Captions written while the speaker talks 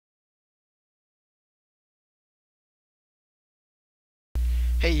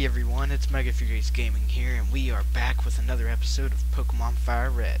Hey everyone, it's Mega Furious Gaming here, and we are back with another episode of Pokemon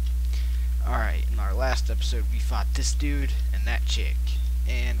FireRed. Alright, in our last episode we fought this dude and that chick,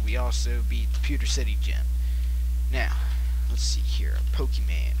 and we also beat the Pewter City Gym. Now, let's see here, our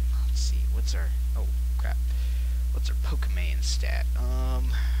Pokemon. Let's see, what's our Pokemon stat?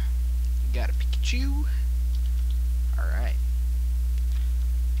 We got a Pikachu. Alright.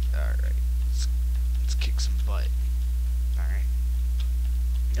 Alright, let's kick some butt. Alright.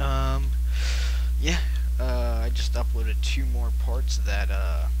 Yeah, I just uploaded 2 more parts of that,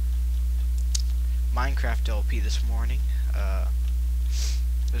 Minecraft LP this morning.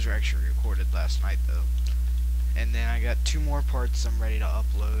 Those were actually recorded last night, though. And then I got 2 more parts I'm ready to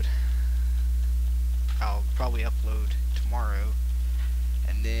upload. I'll probably upload tomorrow.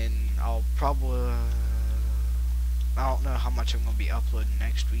 And then I'll probably, I don't know how much I'm going to be uploading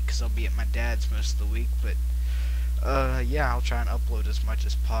next week, because I'll be at my dad's most of the week, but yeah, I'll try and upload as much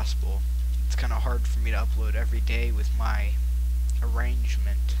as possible. It's kind of hard for me to upload every day with my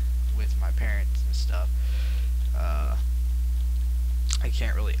arrangement with my parents and stuff. I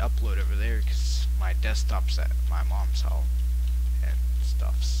can't really upload over there because my desktop's at my mom's house and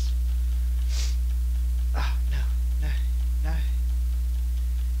stuffs. No.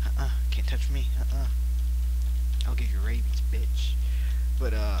 Can't touch me. I'll give you rabies, bitch.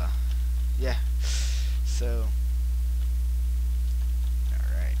 But, yeah. So,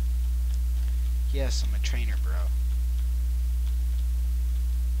 alright. Yes, I'm a trainer, bro.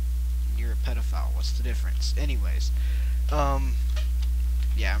 You're a pedophile. What's the difference? Anyways,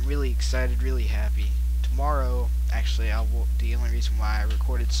 yeah, I'm really excited, really happy. Tomorrow, actually, the only reason why I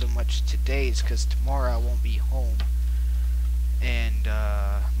recorded so much today is because tomorrow I won't be home, and,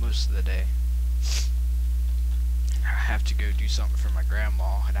 most of the day. I have to go do something for my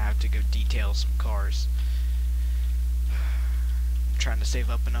grandma, and I have to go detail some cars. I'm trying to save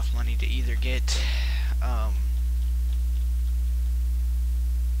up enough money to either get, I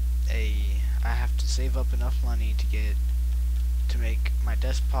have to save up enough money to make my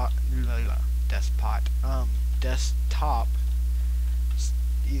desktop,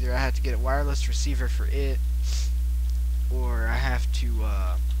 either I have to get a wireless receiver for it, or I have to,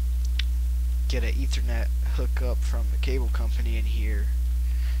 get an Ethernet hookup from the cable company in here,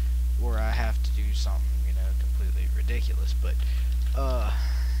 or I have to do something, completely ridiculous, but,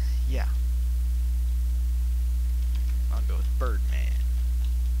 yeah. I'll go with Birdman.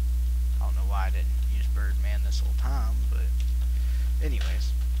 I don't know why I didn't use Birdman this whole time, but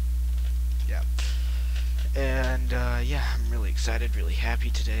anyways, yeah. And, yeah, I'm really excited, really happy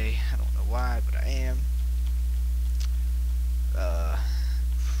today. I don't know why, but I am.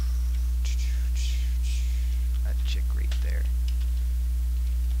 That chick right there.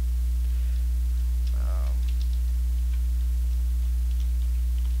 I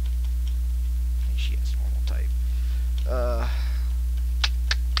think she has normal type.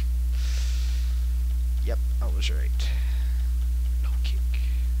 Yep, I was right. No kick.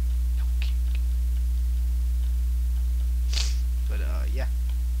 But, yeah.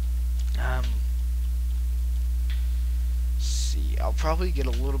 See, I'll probably get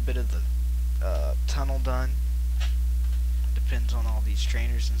a little bit of the, tunnel done. Depends on all these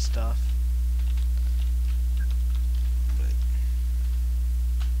trainers and stuff. But,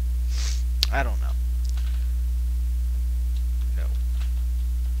 I don't know.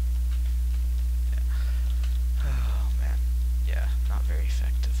 Very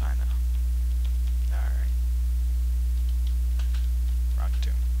effective, I know. Alright. Rock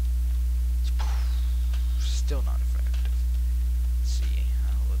Tomb. Still not effective.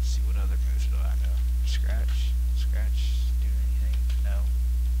 Let's see what other moves do I know. Scratch. Do anything? No.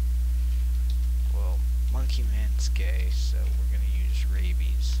 Well, Monkey Man's gay, so we're gonna use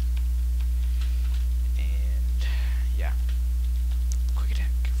rabies. And yeah. Quick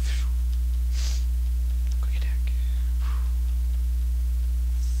attack.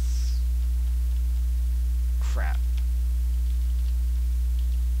 Crap.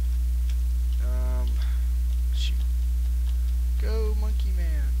 Shoot. Go, Monkey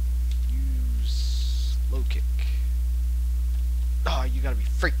Man. Use low kick. Oh, you gotta be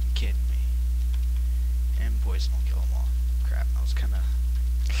freaking kidding me. And poison will kill them all. Crap, I was kinda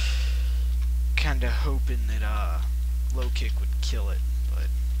hoping that, low kick would kill it, but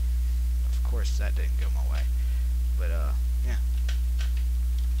of course that didn't go my way. But, yeah.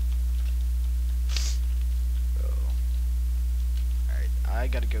 I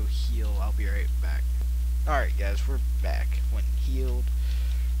gotta go heal. I'll be right back. Alright guys, we're back. When healed,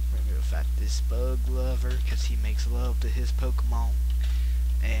 we're gonna go fight this bug lover, because he makes love to his Pokemon.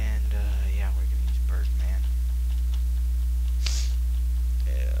 And, yeah, we're gonna use Birdman.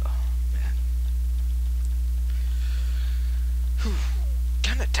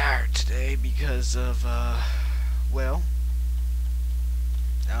 because of, well,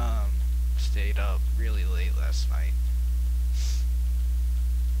 stayed up really late last night.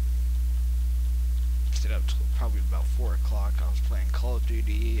 Stayed up till probably about 4 o'clock. I was playing Call of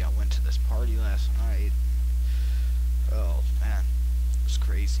Duty. I went to this party last night. Oh, man. It was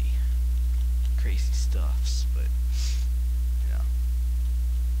crazy. Crazy stuffs, but, you know,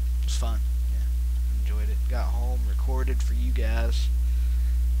 it was fun. Yeah, enjoyed it. Got home, recorded for you guys.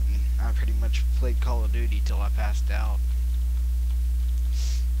 And I pretty much played Call of Duty till I passed out.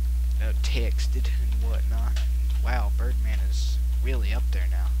 Texted and whatnot. Wow, Birdman is really up there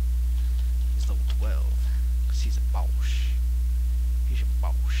now. He's level 12. Because he's a boss. He's a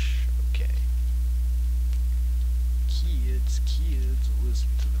boss. Okay. Kids, listen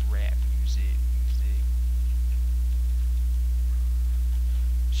to the rap music.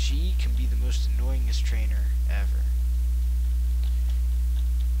 She can be the most annoyingest trainer ever.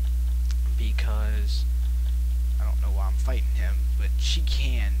 Because I don't know why I'm fighting him, but she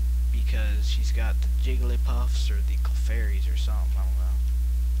can, because she's got the Jigglypuffs or the Clefairies or something, I don't know.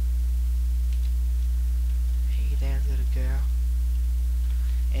 Hey there, little girl.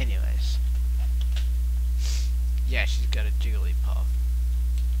 Anyways. Yeah, she's got a Jigglypuff.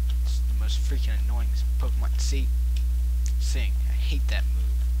 It's the most freaking annoying Pokemon to see. Sing. I hate that move.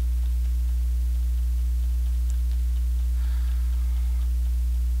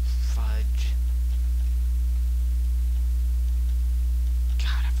 Fudge.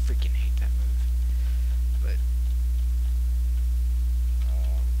 God, I freaking hate that move. But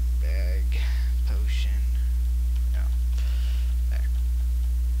bag, potion. No. There.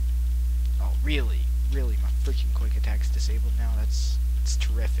 Oh, really, my freaking quick attack's disabled now. That's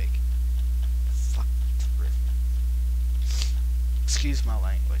terrific. Fuck, terrific. Excuse my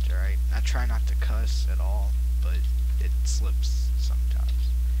language, alright? I try not to cuss at all, but it slips sometimes.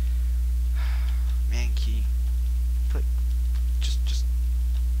 Mankey, just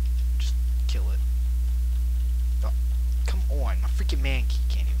kill it. Oh, come on, my freaking Mankey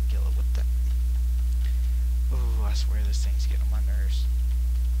can't even kill it. What the? Oh, I swear this thing's getting on my nerves.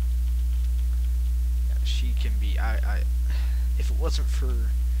 Yeah, she can be. If it wasn't for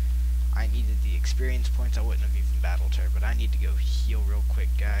I needed the experience points, I wouldn't have even battled her. But I need to go heal real quick,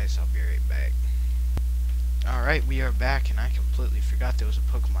 guys. I'll be right back. Alright, we are back, and I completely forgot there was a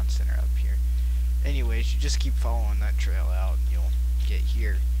Pokemon Center up here. Anyways, you just keep following that trail out, and you'll get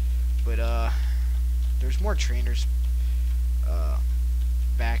here. But, there's more trainers,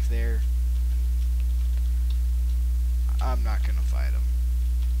 back there. I'm not gonna fight them,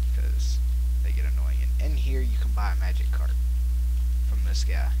 because they get annoying. And in here, you can buy a magic card from this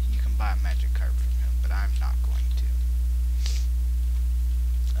guy. You can buy a magic card from him, but I'm not going to.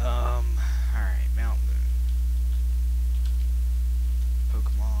 Alright, Mount Moon.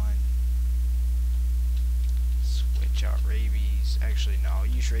 Pokemon. Switch out Rabies. Actually, no, I'll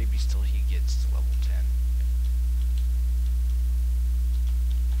use Rabies till he gets to level 10.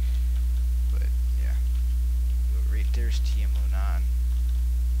 But, yeah. Right there's TM09.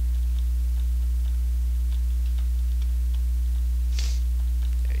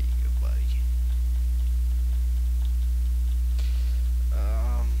 There you go, buddy.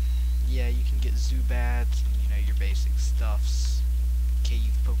 Yeah, you can get Zubats and, you know, your basic stuffs.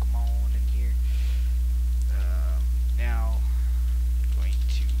 Cave Pokemon in here. Now, I'm going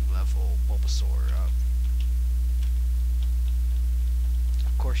to level Bulbasaur up.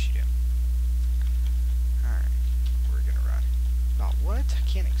 Of course you do. Alright, we're gonna run. Oh, what? I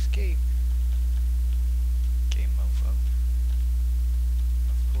can't escape. Game mofo.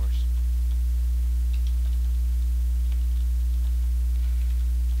 Of course.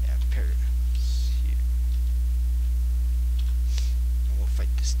 Yeah, Paradise here. And we'll fight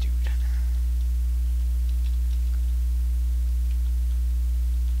this dude.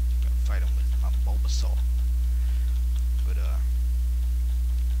 Fight him with my Bulbasaur. But,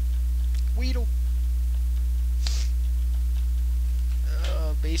 Weedle.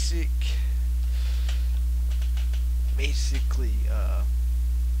 Basically,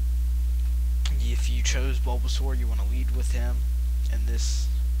 if you chose Bulbasaur, you want to lead with him in this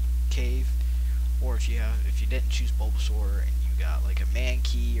cave. Or if you didn't choose Bulbasaur and you got like a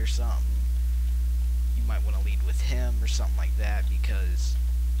Mankey or something, you might want to lead with him or something like that, because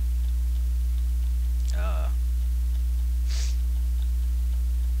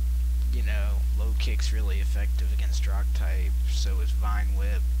you know, low kick's really effective against rock type, so is Vine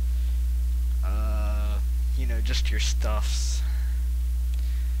Whip. You know, just your stuffs.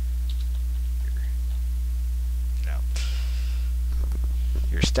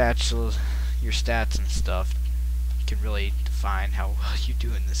 Your stats and stuff can really define how well you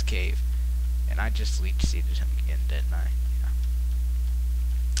do in this cave. And I just leech seeded him again, didn't I? Yeah.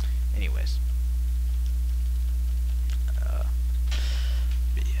 Anyways.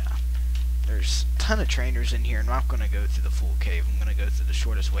 But yeah. There's a ton of trainers in here. I'm not going to go through the full cave. I'm going to go through the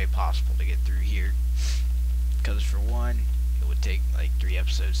shortest way possible to get through here. Because for one, it would take like 3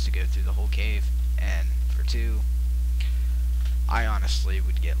 episodes to go through the whole cave. And for 2, I honestly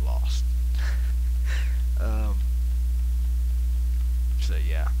would get lost. So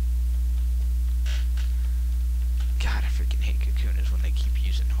yeah. God, I freaking hate Cocooners when they keep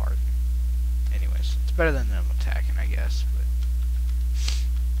using Harden. Anyways, it's better than them attacking, I guess, but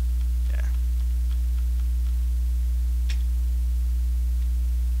yeah.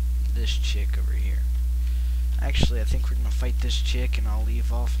 This chick over here. Actually, I think we're gonna fight this chick, and I'll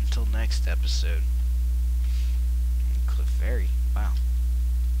leave off until next episode. Clefairy, wow.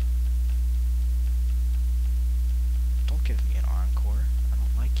 Don't give me an encore. I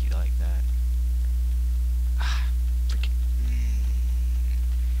don't like you like that. Ah, freaking.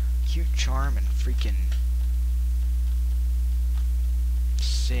 Cute charm and freaking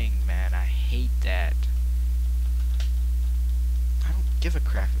sing, man. I hate that. I don't give a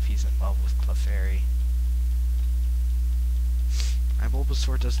crap if he's in love with Clefairy. My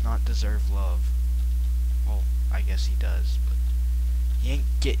Bulbasaur does not deserve love. Well, I guess he does, but he ain't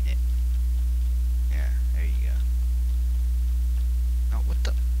getting it. Yeah, there you go. Oh, what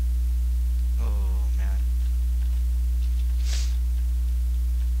the? Oh, man.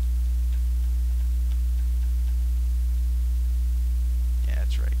 Yeah,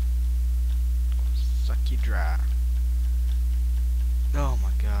 that's right. Suck you dry. Oh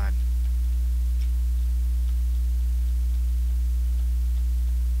my god.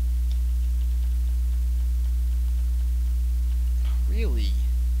 Really?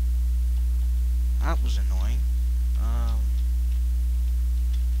 That was annoying.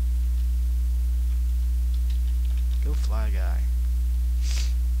 Go fly guy.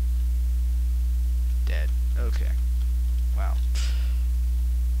 Dead. Okay. Wow.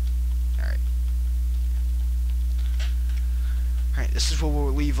 Alright. Alright, this is where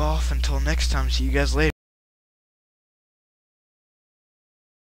we'll leave off. Until next time, see you guys later.